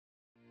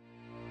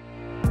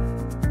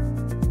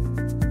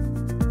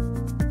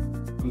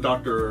I'm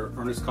Dr.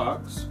 Ernest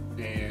Cox,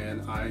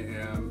 and I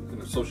am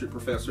an associate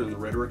professor in the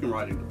Rhetoric and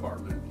Writing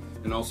department,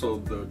 and also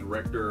the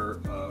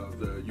director of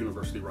the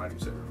University Writing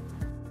Center.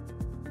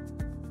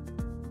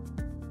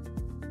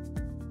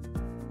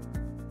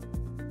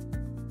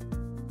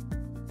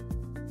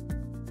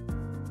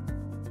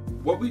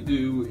 What we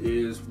do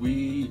is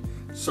we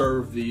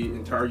serve the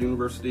entire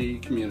university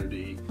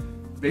community,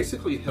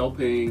 basically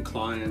helping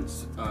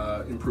clients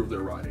improve their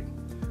writing.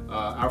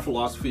 Our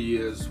philosophy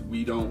is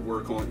we don't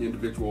work on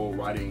individual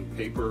writing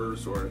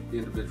papers or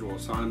individual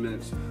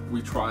assignments.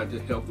 We try to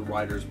help the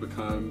writers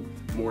become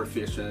more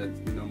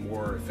efficient,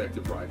 more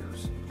effective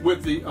writers.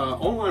 With the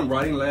online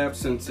writing lab,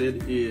 since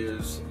it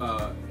is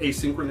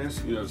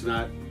asynchronous, it's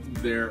not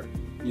there,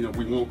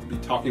 we won't be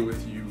talking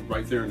with you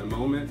right there in the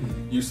moment.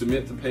 You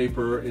submit the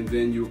paper and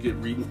then you'll get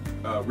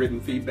written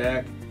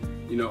feedback,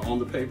 on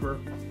the paper,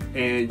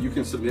 and you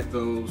can submit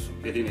those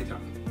at any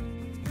time.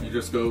 You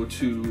just go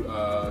to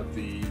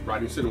the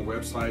Writing Center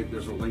website,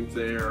 there's a link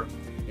there,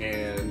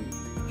 and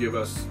give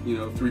us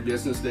 3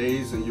 business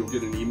days and you'll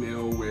get an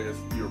email with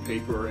your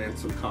paper and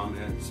some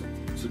comments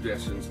and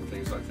suggestions and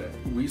things like that.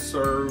 We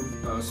serve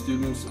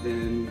students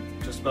in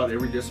just about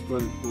every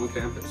discipline on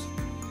campus,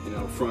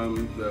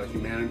 from the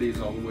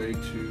humanities all the way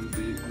to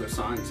the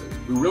sciences.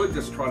 We really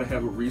just try to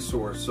have a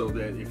resource so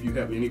that if you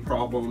have any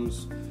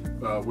problems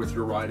with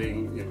your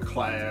writing in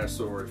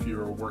class, or if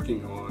you're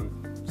working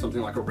on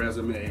something like a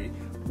resume,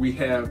 we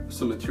have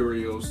some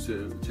materials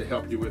to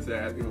help you with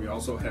that, and we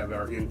also have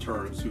our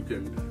interns who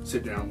can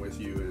sit down with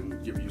you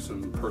and give you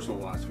some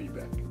personalized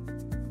feedback.